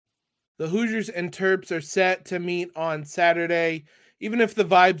The Hoosiers and Terps are set to meet on Saturday. Even if the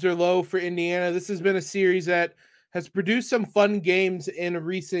vibes are low for Indiana, this has been a series that has produced some fun games in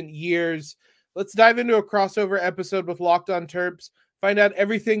recent years. Let's dive into a crossover episode with Locked On Terps, find out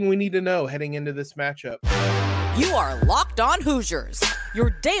everything we need to know heading into this matchup. You are Locked On Hoosiers,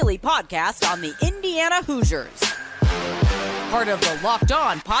 your daily podcast on the Indiana Hoosiers. Part of the Locked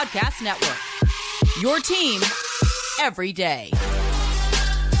On Podcast Network, your team every day.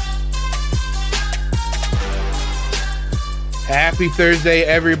 Happy Thursday,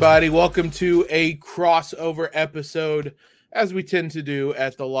 everybody. Welcome to a crossover episode, as we tend to do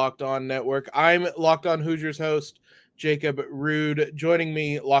at the Locked On Network. I'm Locked On Hoosiers host, Jacob Rude. Joining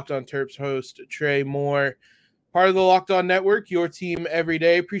me, Locked On Terps host, Trey Moore. Part of the Locked On Network, your team every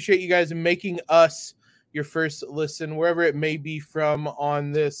day. Appreciate you guys making us your first listen, wherever it may be from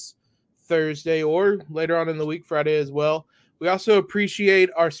on this Thursday or later on in the week, Friday as well. We also appreciate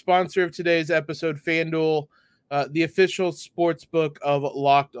our sponsor of today's episode, FanDuel, the official sports book of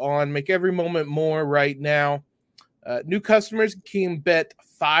Locked On. Make every moment more right now. New customers can bet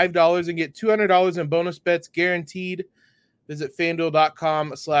 $5 and get $200 in bonus bets guaranteed. Visit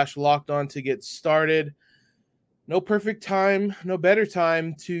FanDuel.com/lockedon to get started. No perfect time, no better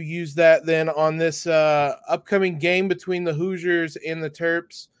time to use that than on this upcoming game between the Hoosiers and the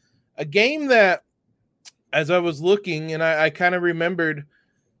Terps. A game that, as I was looking, and I kind of remembered,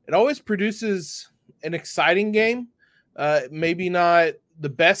 it always produces an exciting game. Maybe not the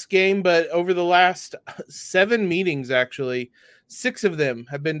best game, but over the last 7 meetings, actually, 6 of them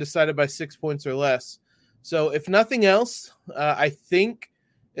have been decided by 6 points or less. So if nothing else, I think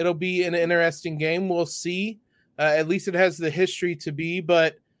it'll be an interesting game. We'll see. At least it has the history to be.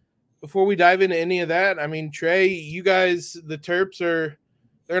 But before we dive into any of that, I mean, Trey, you guys, the Terps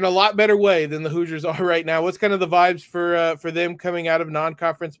they're in a lot better way than the Hoosiers are right now. What's kind of the vibes for them coming out of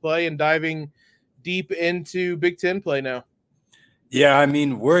non-conference play and diving deep into Big Ten play now? Yeah, I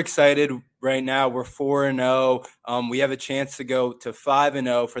mean, we're excited right now. We're 4-0. We have a chance to go to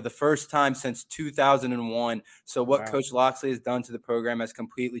 5-0 for the first time since 2001. So what Coach Loxley has done to the program has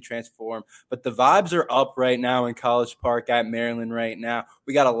completely transformed. But the vibes are up right now in College Park at Maryland right now.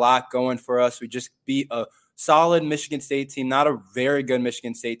 We got a lot going for us. We just beat a solid Michigan State team, not a very good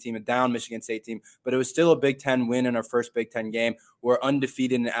Michigan State team, a down Michigan State team, but it was still a Big Ten win in our first Big Ten game. We're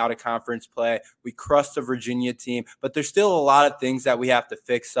undefeated in out-of-conference play. We crushed a Virginia team, but there's still a lot of things that we have to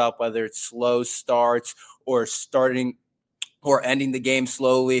fix up, whether it's slow starts or starting or ending the game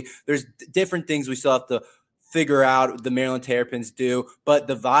slowly. There's different things we still have to figure out the Maryland Terrapins do, but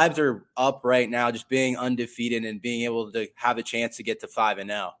the vibes are up right now, just being undefeated and being able to have a chance to get to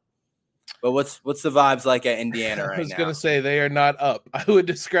 5-0. But what's the vibes like at Indiana right now? I was going to say they are not up. I would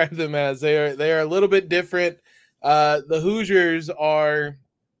describe them as they are a little bit different. The Hoosiers are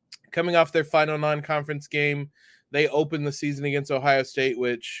coming off their final non-conference game. They opened the season against Ohio State,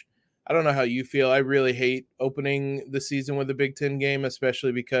 which I don't know how you feel. I really hate opening the season with a Big Ten game,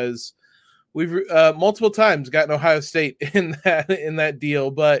 especially because we've multiple times gotten Ohio State in that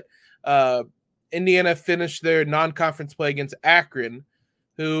deal. But Indiana finished their non-conference play against Akron,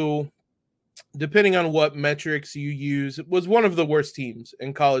 who, depending on what metrics you use, was one of the worst teams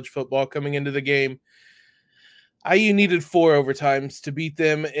in college football coming into the game. IU needed 4 overtimes to beat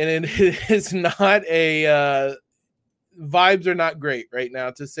them, and it is not vibes are not great right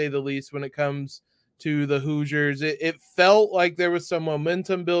now, to say the least, when it comes to the Hoosiers. It felt like there was some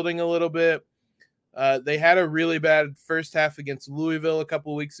momentum building a little bit. They had a really bad first half against Louisville a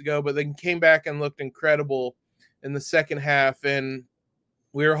couple of weeks ago, but then came back and looked incredible in the second half, and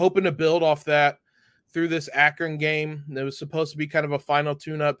we were hoping to build off that through this Akron game. It was supposed to be kind of a final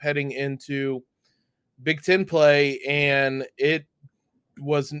tune-up heading into Big Ten play, and it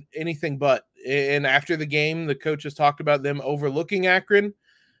wasn't anything but. And after the game, the coaches talked about them overlooking Akron.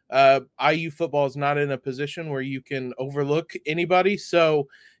 IU football is not in a position where you can overlook anybody, so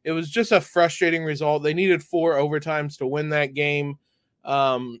it was just a frustrating result. They needed 4 overtimes to win that game.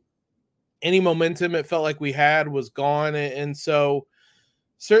 Any momentum it felt like we had was gone, and so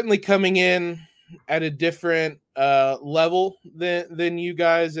certainly coming in at a different level than you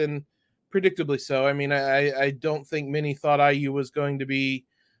guys, and predictably so. I mean, I don't think many thought IU was going to be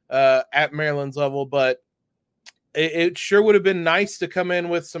at Maryland's level, but it sure would have been nice to come in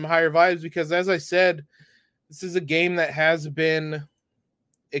with some higher vibes because, as I said, this is a game that has been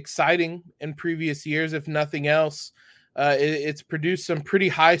exciting in previous years, if nothing else. It's produced some pretty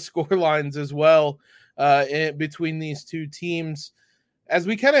high score lines as well between these two teams. As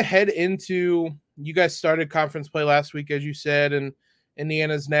we kind of head into, you guys started conference play last week, as you said, and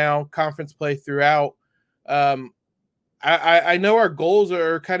Indiana's now conference play throughout. I know our goals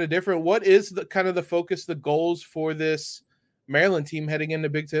are kind of different. What is the kind of the focus, the goals for this Maryland team heading into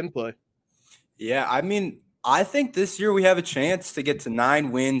Big Ten play? Yeah, I mean, I think this year we have a chance to get to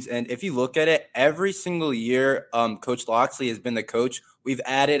 9 wins. And if you look at it, every single year Coach Loxley has been the coach, we've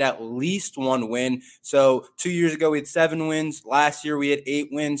added at least 1 win. So 2 years ago, we had 7 wins. Last year, we had 8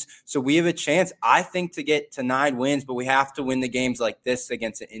 wins. So we have a chance, I think, to get to 9 wins, but we have to win the games like this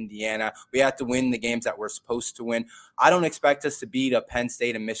against Indiana. We have to win the games that we're supposed to win. I don't expect us to beat a Penn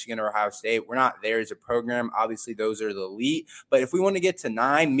State and Michigan or Ohio State. We're not there as a program. Obviously, those are the elite. But if we want to get to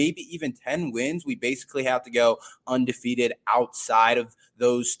 9, maybe even 10 wins, we basically have to go undefeated outside of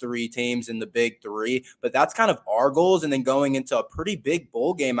those 3 teams in the Big 3. But that's kind of our goals. And then going into a pretty big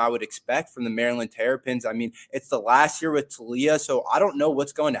bowl game, I would expect from the Maryland Terrapins. I mean, it's the last year with Talia, so I don't know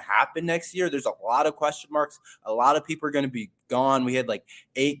what's going to happen next year. There's a lot of question marks. A lot of people are going to be gone. We had like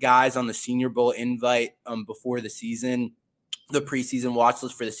 8 guys on the Senior Bowl invite before the season, the preseason watch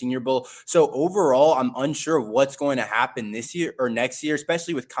list for the Senior Bowl. So overall, I'm unsure of what's going to happen this year or next year,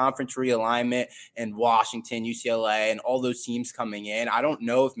 especially with conference realignment and Washington, UCLA, and all those teams coming in. I don't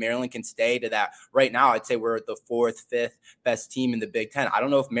know if Maryland can stay to that. Right now, I'd say we're the 4th, 5th best team in the Big Ten. I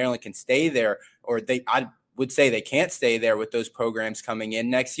don't know if Maryland can stay there, or I would say they can't stay there with those programs coming in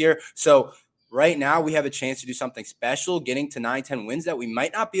next year. So right now, we have a chance to do something special, getting to 9, 10 wins that we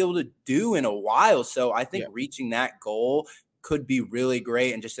might not be able to do in a while. So I think reaching that goal could be really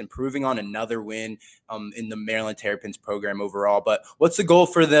great and just improving on another win in the Maryland Terrapins program overall. But what's the goal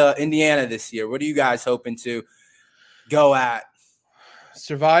for the Indiana this year? What are you guys hoping to go at?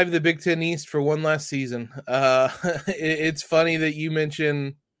 Survive the Big Ten East for one last season. It's funny that you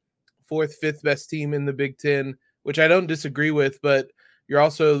mention 4th, 5th best team in the Big Ten, which I don't disagree with, but you're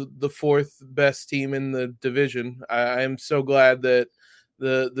also the 4th best team in the division. I am so glad that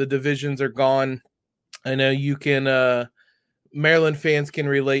the divisions are gone. I know you can Maryland fans can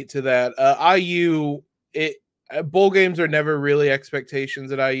relate to that. IU, bowl games are never really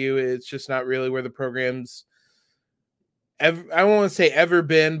expectations at IU. It's just not really where the program's I don't want to say ever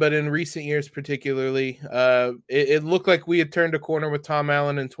been, but in recent years particularly, it looked like we had turned a corner with Tom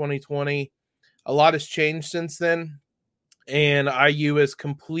Allen in 2020. A lot has changed since then, and IU has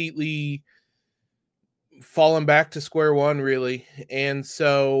completely fallen back to square one, really. And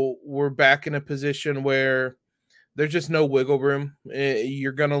so we're back in a position where there's just no wiggle room.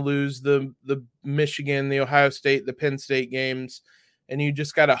 You're going to lose the Michigan, the Ohio State, the Penn State games, and you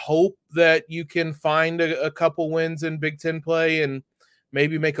just got to hope that you can find a couple wins in Big Ten play and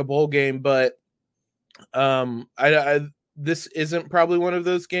maybe make a bowl game. But this isn't probably one of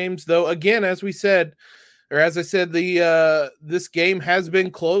those games, though. Again, as I said, this game has been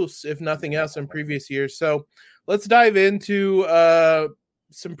close, if nothing else, in previous years. So let's dive into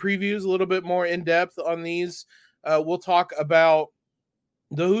some previews a little bit more in depth on these. We'll talk about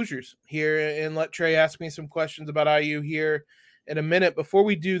the Hoosiers here and let Trey ask me some questions about IU here in a minute. Before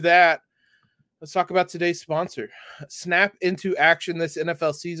we do that, let's talk about today's sponsor. Snap into action this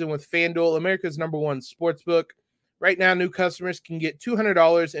NFL season with FanDuel, America's #1 sportsbook. Right now, new customers can get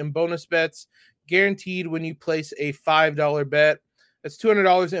 $200 in bonus bets guaranteed when you place a $5 bet. That's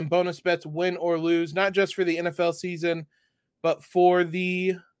 $200 in bonus bets, win or lose, not just for the NFL season, but for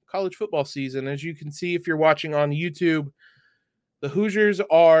the college football season. As you can see, if you're watching on YouTube, the Hoosiers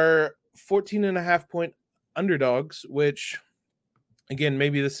are 14.5-point underdogs, which, again,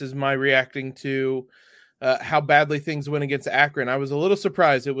 maybe this is my reacting to how badly things went against Akron. I was a little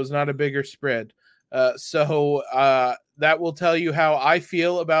surprised it was not a bigger spread. So that will tell you how I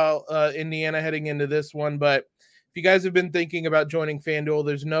feel about Indiana heading into this one. But if you guys have been thinking about joining FanDuel,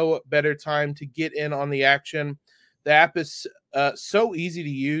 there's no better time to get in on the action. The app is so easy to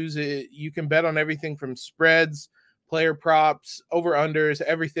use. You can bet on everything from spreads, player props, over-unders,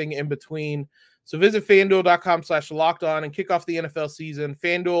 everything in between. So visit FanDuel.com/lockedon and kick off the NFL season.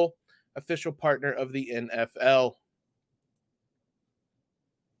 FanDuel, official partner of the NFL.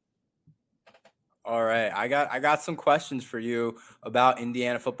 All right, I got some questions for you about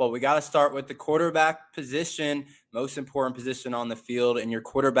Indiana football. We got to start with the quarterback position, most important position on the field, and your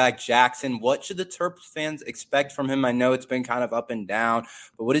quarterback, Jackson. What should the Terps fans expect from him? I know it's been kind of up and down,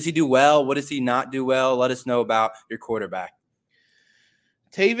 but what does he do well? What does he not do well? Let us know about your quarterback.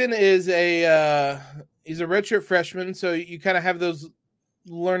 Taven is he's a redshirt freshman, so you kind of have those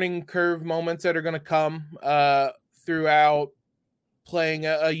learning curve moments that are going to come throughout playing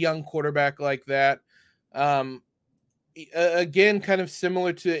a young quarterback like that. Again, kind of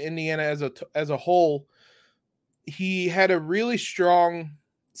similar to Indiana as a whole, he had a really strong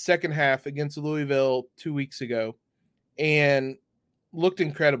second half against Louisville 2 weeks ago, and looked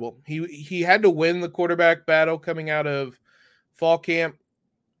incredible. He had to win the quarterback battle coming out of fall camp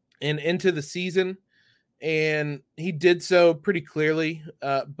and into the season, and he did so pretty clearly.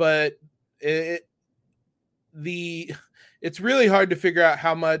 But it's really hard to figure out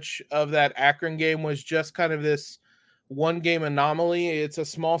how much of that Akron game was just kind of this one game anomaly. It's a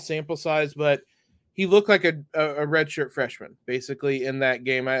small sample size, but he looked like a redshirt freshman basically in that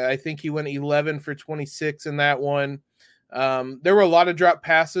game. I think he went 11 for 26 in that one. There were a lot of drop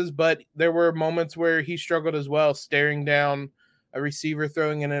passes, but there were moments where he struggled as well, staring down a receiver,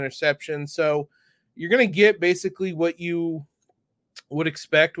 throwing an interception. So you're going to get basically what you would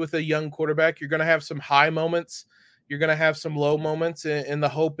expect with a young quarterback. You're going to have some high moments. You're going to have some low moments. And the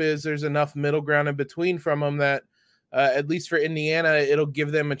hope is there's enough middle ground in between from them that at least for Indiana, it'll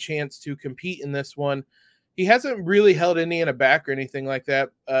give them a chance to compete in this one. He hasn't really held Indiana back or anything like that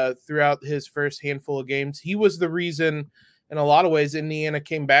throughout his first handful of games. He was the reason, in a lot of ways, Indiana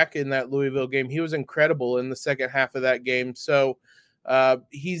came back in that Louisville game. He was incredible in the second half of that game. So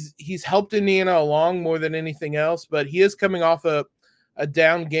he's helped Indiana along more than anything else, but he is coming off a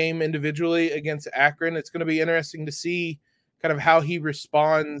down game individually against Akron. It's going to be interesting to see kind of how he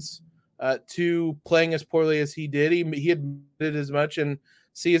responds to playing as poorly as he did. He admitted as much, and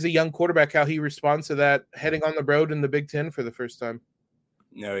see as a young quarterback how he responds to that heading on the road in the Big Ten for the first time.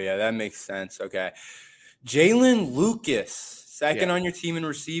 No, yeah, that makes sense. Okay. Jalen Lucas, second on your team in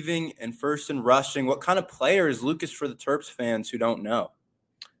receiving and first in rushing. What kind of player is Lucas for the Terps fans who don't know?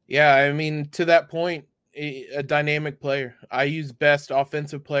 Yeah, I mean, to that point, a dynamic player. IU's best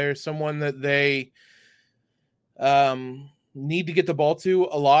offensive player, someone that they need to get the ball to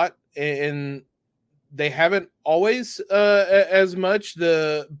a lot, and they haven't always as much.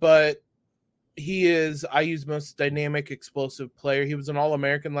 But he is IU's most dynamic, explosive player. He was an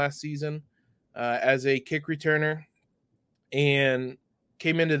All-American last season as a kick returner, and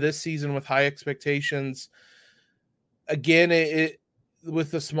came into this season with high expectations. Again,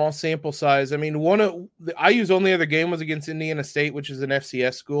 with a small sample size. I mean, one of the IU's only other game was against Indiana State, which is an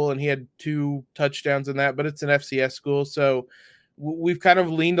FCS school, and he had 2 touchdowns in that, but it's an FCS school. So we've kind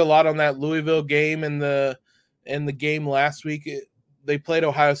of leaned a lot on that Louisville game and the game last week. They played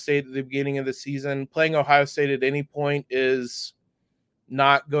Ohio State at the beginning of the season. Playing Ohio State at any point is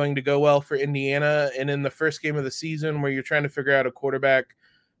not going to go well for Indiana. And in the first game of the season where you're trying to figure out a quarterback,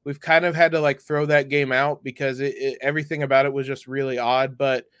 we've kind of had to like throw that game out because everything about it was just really odd.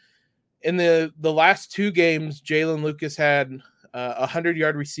 But in the last 2 games, Jalen Lucas had a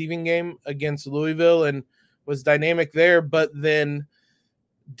 100-yard receiving game against Louisville and was dynamic there, but then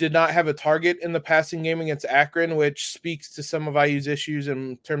did not have a target in the passing game against Akron, which speaks to some of IU's issues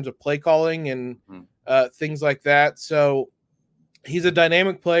in terms of play calling and things like that. So he's a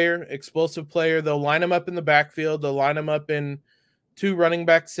dynamic player, explosive player. They'll line him up in the backfield. They'll line him up in 2 running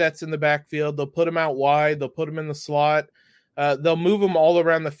back sets in the backfield. They'll put him out wide. They'll put him in the slot. They'll move him all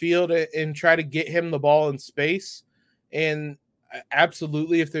around the field and try to get him the ball in space. And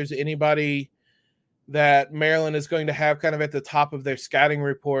absolutely, if there's anybody that Maryland is going to have kind of at the top of their scouting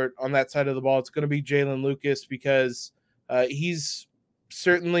report on that side of the ball, it's going to be Jalen Lucas, because he's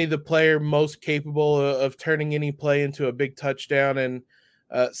certainly the player most capable of turning any play into a big touchdown, and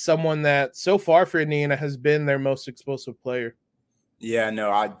someone that so far for Indiana has been their most explosive player. Yeah,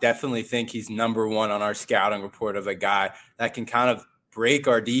 no, I definitely think he's number 1 on our scouting report of a guy that can kind of break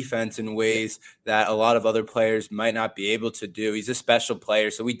our defense in ways that a lot of other players might not be able to do. He's a special player,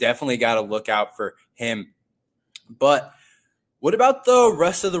 so we definitely got to look out for him. But what about the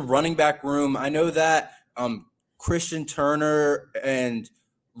rest of the running back room? I know that Christian Turner and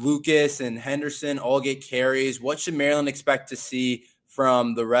Lucas and Henderson all get carries. What should Maryland expect to see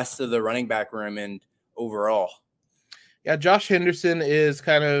from the rest of the running back room and overall? Yeah, Josh Henderson is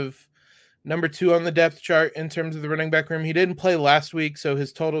kind of number 2 on the depth chart in terms of the running back room. He didn't play last week, so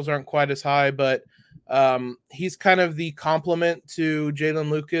his totals aren't quite as high, but he's kind of the complement to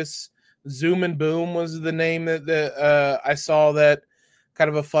Jalen Lucas. Zoom and Boom was the name that I saw, that kind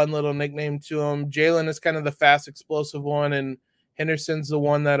of a fun little nickname to him. Jalen is kind of the fast, explosive one, and Henderson's the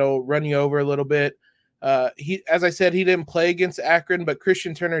one that'll run you over a little bit. As I said, he didn't play against Akron, but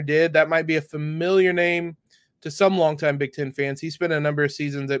Christian Turner did. That might be a familiar name to some longtime Big Ten fans. He spent a number of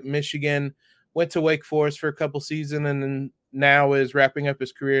seasons at Michigan, went to Wake Forest for a couple seasons, and then now is wrapping up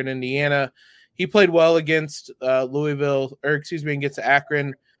his career in Indiana. He played well against against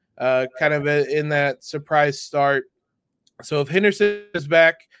Akron, kind of in that surprise start. So if Henderson is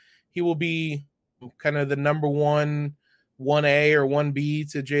back, he will be kind of the number 1, 1A or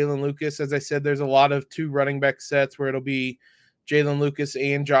 1B to Jalen Lucas. As I said, there's a lot of 2 running back sets where it'll be Jalen Lucas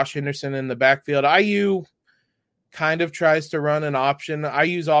and Josh Henderson in the backfield. IU kind of tries to run an option. I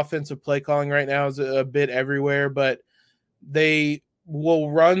use offensive play calling right now as a bit everywhere, but they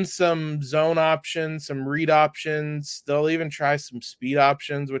will run some zone options, some read options. They'll even try some speed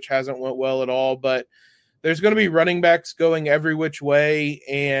options, which hasn't went well at all. But there's going to be running backs going every which way,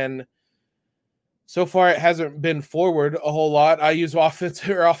 and so far it hasn't been forward a whole lot. I use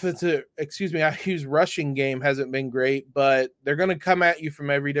I use rushing game hasn't been great, but they're going to come at you from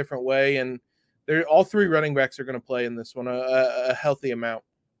every different way, and all three running backs are going to play in this one a healthy amount.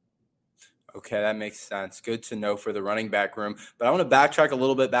 Okay, that makes sense. Good to know for the running back room. But I want to backtrack a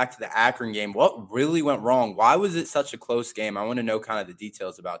little bit back to the Akron game. What really went wrong? Why was it such a close game? I want to know kind of the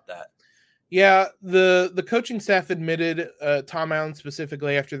details about that. Yeah, the coaching staff admitted, Tom Allen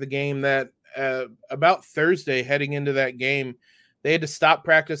specifically after the game, that about Thursday heading into that game, they had to stop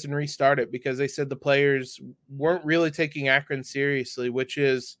practice and restart it because they said the players weren't really taking Akron seriously, which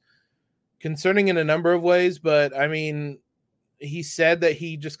is concerning in a number of ways. But I mean, he said that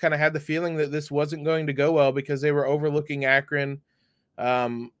he just kind of had the feeling that this wasn't going to go well because they were overlooking Akron,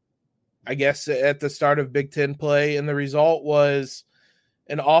 I guess, at the start of Big Ten play. And the result was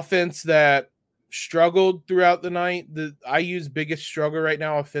an offense that struggled throughout the night. The IU's biggest struggle right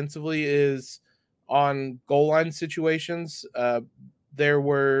now offensively is on goal line situations. There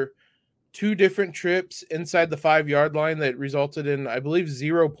were 2 different trips inside the 5-yard line that resulted in, I believe,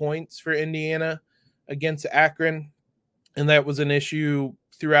 0 points for Indiana against Akron. And that was an issue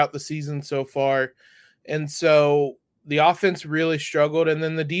throughout the season so far. And so the offense really struggled. And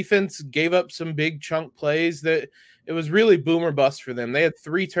then the defense gave up some big chunk plays that it was really boom or bust for them. They had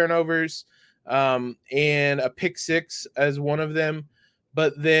 3 turnovers and a pick 6 as one of them.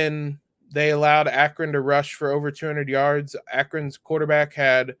 But then they allowed Akron to rush for over 200 yards. Akron's quarterback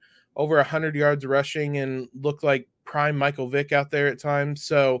had over 100 yards rushing and looked like prime Michael Vick out there at times.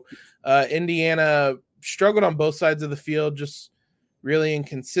 So Indiana struggled on both sides of the field, just really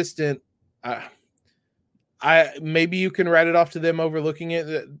inconsistent. Maybe you can write it off to them overlooking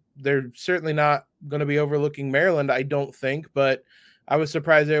it. They're certainly not going to be overlooking Maryland, I don't think, but I was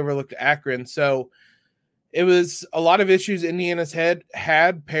surprised they overlooked Akron. So it was a lot of issues Indiana's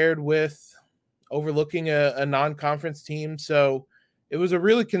had paired with overlooking a non-conference team. So it was a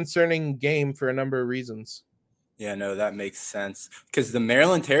really concerning game for a number of reasons. Yeah, no, that makes sense because the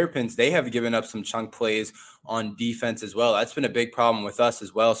Maryland Terrapins, they have given up some chunk plays on defense as well. That's been a big problem with us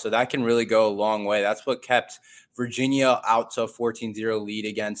as well. So that can really go a long way. That's what kept Virginia out to a 14-0 lead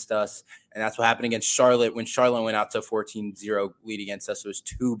against us. And that's what happened against Charlotte when Charlotte went out to a 14-0 lead against us. It was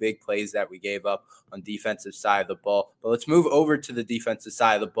 2 big plays that we gave up on defensive side of the ball. But let's move over to the defensive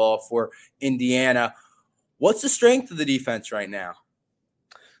side of the ball for Indiana. What's the strength of the defense right now?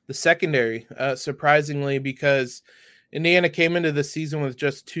 The secondary, surprisingly, because Indiana came into the season with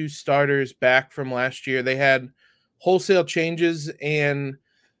just 2 starters back from last year. They had wholesale changes, and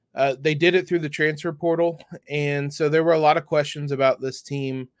they did it through the transfer portal. And so there were a lot of questions about this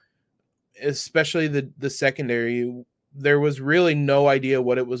team, especially the secondary. There was really no idea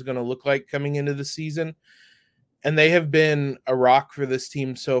what it was going to look like coming into the season. And they have been a rock for this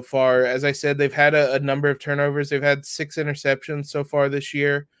team so far. As I said, they've had a number of turnovers. They've had 6 interceptions so far this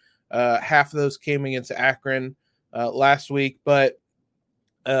year. Half of those came against Akron last week. But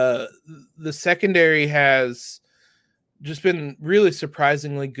the secondary has just been really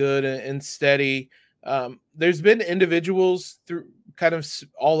surprisingly good and steady. There's been individuals through kind of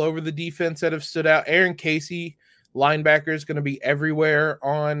all over the defense that have stood out. Aaron Casey, linebacker, is going to be everywhere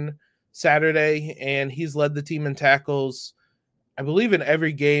on Saturday, and he's led the team in tackles, I believe, in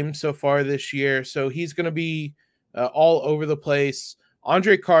every game so far this year. So he's going to be all over the place.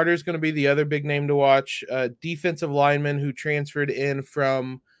 Andre Carter is going to be the other big name to watch, defensive lineman who transferred in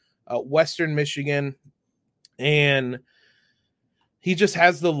from Western Michigan, and he just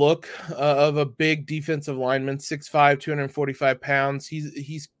has the look of a big defensive lineman, 6'5", 245 pounds.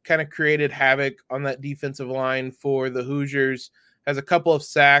 He's kind of created havoc on that defensive line for the Hoosiers. Has a couple of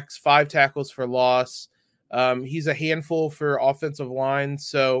sacks, 5 tackles for loss. He's a handful for offensive line.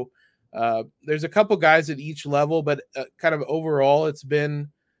 So there's a couple guys at each level, but kind of overall, it's been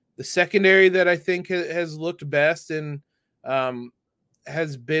the secondary that I think has looked best and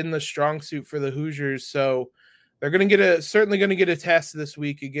has been the strong suit for the Hoosiers. So they're going to certainly going to get a test this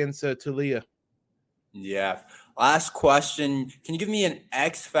week against Talia. Yeah. Last question. Can you give me an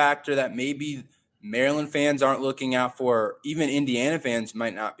X factor that maybe Maryland fans aren't looking out for, even Indiana fans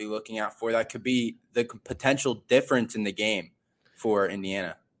might not be looking out for, that could be the potential difference in the game for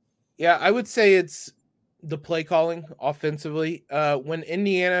Indiana? Yeah, I would say it's the play calling offensively. When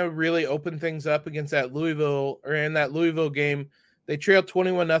Indiana really opened things up against that Louisville game, they trailed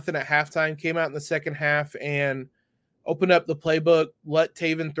 21-0 at halftime, came out in the second half and opened up the playbook, let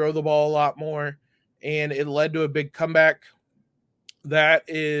Taven throw the ball a lot more, and it led to a big comeback.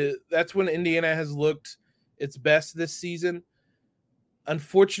 That's when Indiana has looked its best this season.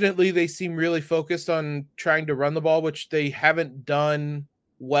 Unfortunately, they seem really focused on trying to run the ball, which they haven't done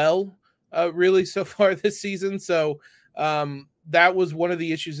well really so far this season. So that was one of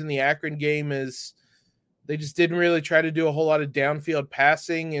the issues in the Akron game, is they just didn't really try to do a whole lot of downfield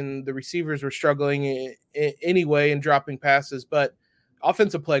passing, and the receivers were struggling anyway and dropping passes. But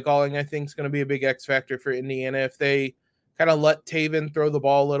offensive play calling, I think, is going to be a big X factor for Indiana. If they kind of let Taven throw the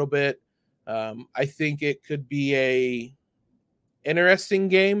ball a little bit, I think it could be a interesting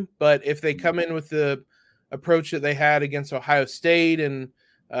game. But if they come in with the approach that they had against Ohio State and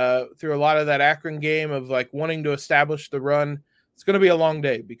through a lot of that Akron game of like wanting to establish the run, it's going to be a long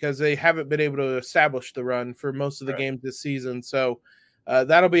day because they haven't been able to establish the run for most of the games this season. So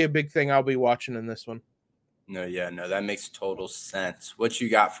that'll be a big thing I'll be watching in this one. No, that makes total sense. What you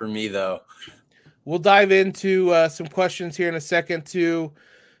got for me, though? We'll dive into some questions here in a second to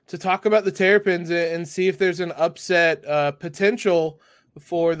talk about the Terrapins and see if there's an upset potential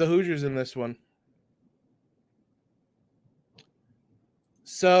for the Hoosiers in this one.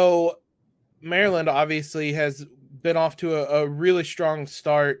 So Maryland obviously has been off to a really strong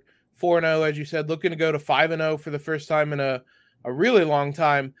start, 4-0, as you said, looking to go to 5-0 for the first time in a really long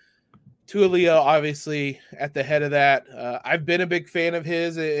time. Tualia obviously at the head of that. I've been a big fan of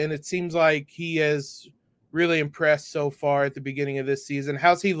his, and it seems like he has really impressed so far at the beginning of this season.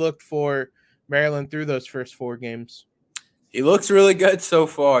 How's he looked for Maryland through those first 4 games? He looks really good so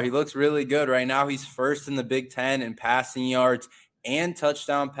far. He looks really good. Right now, he's first in the Big Ten in passing yards and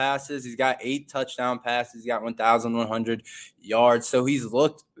touchdown passes. He's got 8 touchdown passes. He's got 1,100 yards. So he's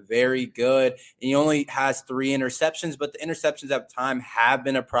looked very good. And he only has 3 interceptions, but the interceptions at time have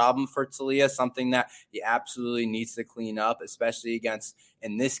been a problem for Talia, something that he absolutely needs to clean up, especially against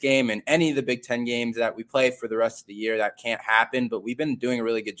in this game and any of the Big Ten games that we play for the rest of the year. That can't happen, but we've been doing a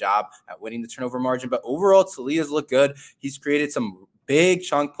really good job at winning the turnover margin. But overall, Talia's looked good. He's created some big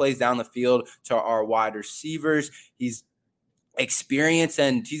chunk plays down the field to our wide receivers. He's experience,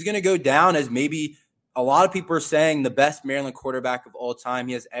 and he's going to go down as maybe a lot of people are saying the best Maryland quarterback of all time.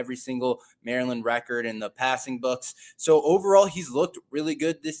 He has every single Maryland record in the passing books. So overall, he's looked really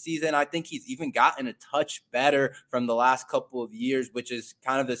good this season. I think he's even gotten a touch better from the last couple of years, which is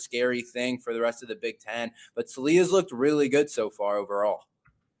kind of the scary thing for the rest of the Big Ten. But Talia's looked really good so far overall.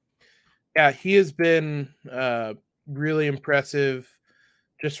 Yeah, he has been really impressive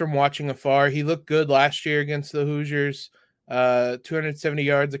just from watching afar. He looked good last year against the Hoosiers. 270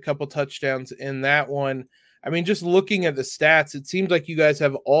 yards, a couple touchdowns in that one. I mean, just looking at the stats, it seems like you guys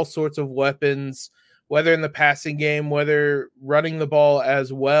have all sorts of weapons, whether in the passing game, whether running the ball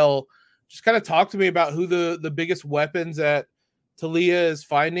as well. Just kind of talk to me about who the biggest weapons that Talia is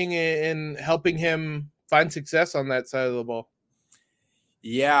finding and helping him find success on that side of the ball.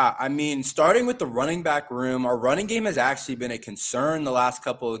 Yeah, I mean, starting with the running back room, our running game has actually been a concern the last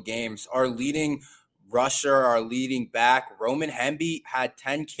couple of games. Our leading rusher, our leading back, Roman Hemby, had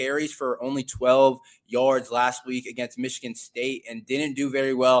 10 carries for only 12 yards last week against Michigan State and didn't do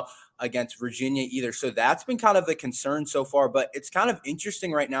very well against Virginia either. So that's been kind of the concern so far. But it's kind of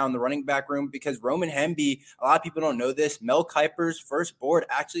interesting right now in the running back room because Roman Hemby, a lot of people don't know this, Mel Kiper's first board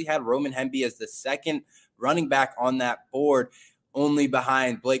actually had Roman Hemby as the second running back on that board, only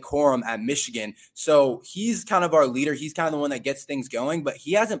behind Blake Corum at Michigan. So he's kind of our leader. He's kind of the one that gets things going, but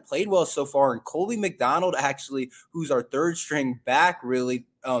he hasn't played well so far. And Colby McDonald, actually, who's our third string back, really,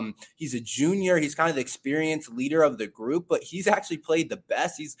 he's a junior. He's kind of the experienced leader of the group, but he's actually played the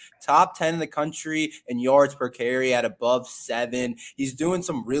best. He's top 10 in the country in yards per carry at above 7. He's doing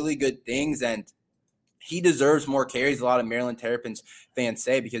some really good things, and he deserves more carries, a lot of Maryland Terrapins fans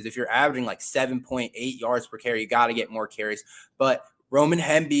say, because if you're averaging like 7.8 yards per carry, you got to get more carries. But Roman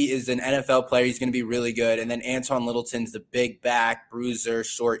Hemby is an NFL player. He's going to be really good. And then Antoine Littleton's the big back, bruiser,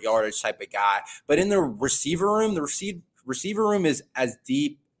 short yardage type of guy. But in the receiver room, the receiver room is as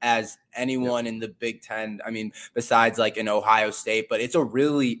deep as anyone in the Big Ten. I mean, besides like in Ohio State, but it's a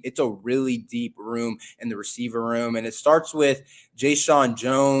really deep room in the receiver room. And it starts with Ja'Shawn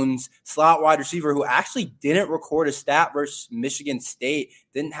Jones, slot wide receiver, who actually didn't record a stat versus Michigan State,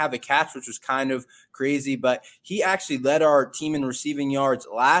 didn't have a catch, which was kind of crazy, but he actually led our team in receiving yards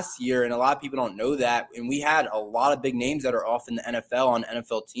last year. And a lot of people don't know that. And we had a lot of big names that are off in the NFL on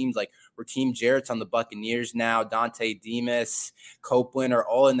NFL teams, like Raheem Jarrett's on the Buccaneers now, Dante Demas, Copeland are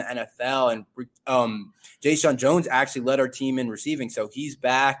all in the NFL. And Ja'Shawn Jones actually led our team in receiving. So he's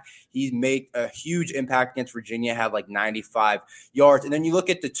back. He's made a huge impact against Virginia, had like 95 yards. And then you look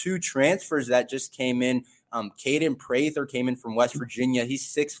at the 2 transfers that just came in Caden Prather came in from West Virginia. He's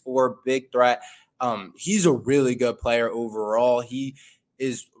 6'4", big threat. He's a really good player overall. He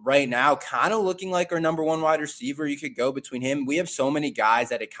is right now kind of looking like our number one wide receiver. You could go between him. We have so many guys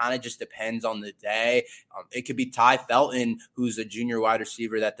that it kind of just depends on the day. It could be Ty Felton, who's a junior wide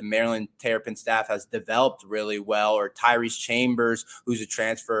receiver that the Maryland Terrapins staff has developed really well, or Tyrese Chambers, who's a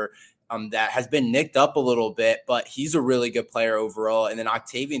transfer that has been nicked up a little bit, but he's a really good player overall. And then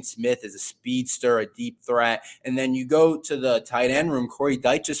Octavian Smith is a speedster, a deep threat. And then you go to the tight end room, Corey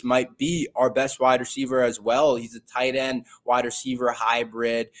Dyches might be our best wide receiver as well. He's a tight end wide receiver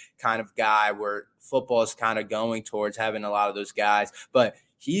hybrid kind of guy where football is kind of going towards having a lot of those guys. But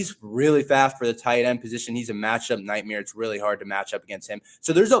he's really fast for the tight end position. He's a matchup nightmare. It's really hard to match up against him.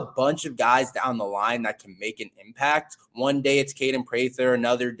 So there's a bunch of guys down the line that can make an impact. One day it's Caden Prather,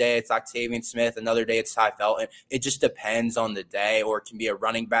 another day it's Octavian Smith, another day it's Ty Felton. It just depends on the day, or it can be a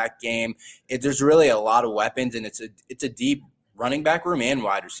running back game. There's really a lot of weapons, and it's a deep running back room and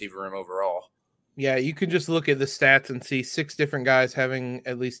wide receiver room overall. Yeah, you can just look at the stats and see 6 different guys having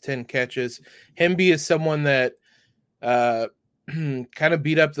at least 10 catches. Hemby is someone that kind of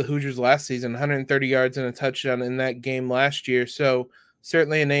beat up the Hoosiers last season, 130 yards and a touchdown in that game last year. So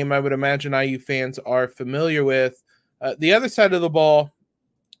certainly a name I would imagine IU fans are familiar with. The other side of the ball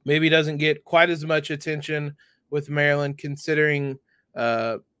maybe doesn't get quite as much attention with Maryland, considering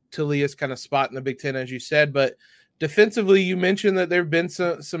Talia's kind of spot in the Big Ten, as you said. But defensively, you mentioned that there have been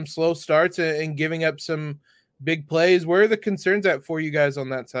some slow starts and giving up some big plays. Where are the concerns at for you guys on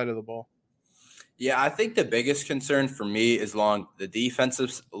that side of the ball? Yeah, I think the biggest concern for me is along the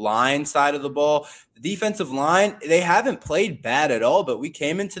defensive line side of the ball. The defensive line, they haven't played bad at all, but we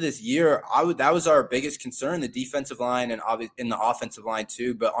came into this year, that was our biggest concern, the defensive line and in the offensive line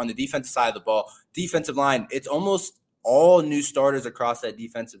too. But on the defensive side of the ball, defensive line, it's almost all new starters across that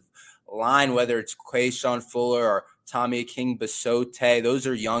defensive line, whether it's Quayshawn Fuller or Tommy King Basote. Those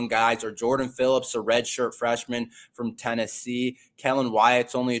are young guys. Or Jordan Phillips, a redshirt freshman from Tennessee. Kellen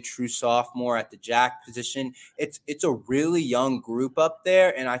Wyatt's only a true sophomore at the jack position. It's a really young group up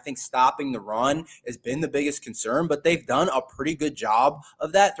there, and I think stopping the run has been the biggest concern, but they've done a pretty good job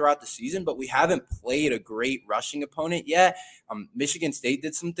of that throughout the season, but we haven't played a great rushing opponent yet. Michigan State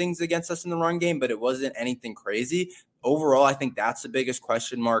did some things against us in the run game, but it wasn't anything crazy. Overall, I think that's the biggest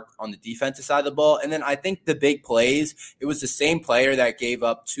question mark on the defensive side of the ball. And then I think the big plays, it was the same player that gave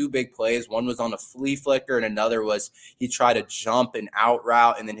up 2 big plays. One was on a flea flicker, and another was he tried to jump an out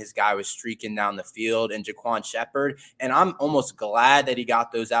route, and then his guy was streaking down the field, and Jaquan Shepard. And I'm almost glad that he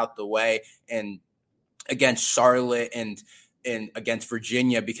got those out the way and against Charlotte and against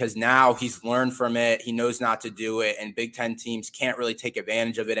Virginia, because now he's learned from it. He knows not to do it, and Big Ten teams can't really take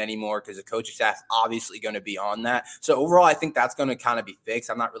advantage of it anymore because the coaching staff is obviously going to be on that. So overall, I think that's going to kind of be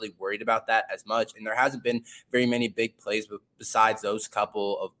fixed. I'm not really worried about that as much, and there hasn't been very many big plays besides those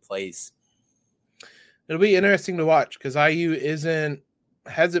couple of plays. It'll be interesting to watch because IU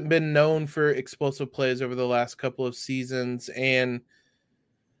hasn't been known for explosive plays over the last couple of seasons, and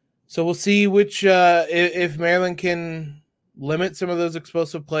so we'll see which if Maryland can limit some of those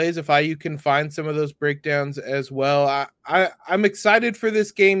explosive plays, if IU can find some of those breakdowns as well. I'm excited for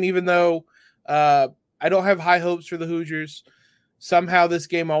this game, even though I don't have high hopes for the Hoosiers. Somehow this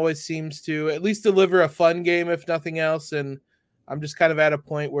game always seems to at least deliver a fun game, if nothing else. And I'm just kind of at a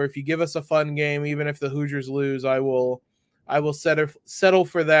point where if you give us a fun game, even if the Hoosiers lose, I will settle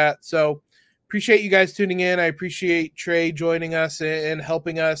for that. So appreciate you guys tuning in. I appreciate Trey joining us and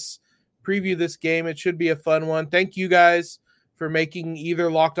helping us preview this game. It should be a fun one. Thank you guys for making either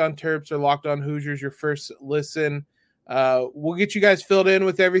Locked On Terps or Locked On Hoosiers your first listen. We'll get you guys filled in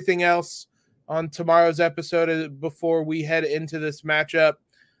with everything else on tomorrow's episode before we head into this matchup.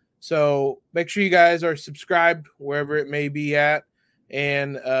 So make sure you guys are subscribed wherever it may be at.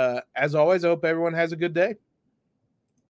 And as always, I hope everyone has a good day.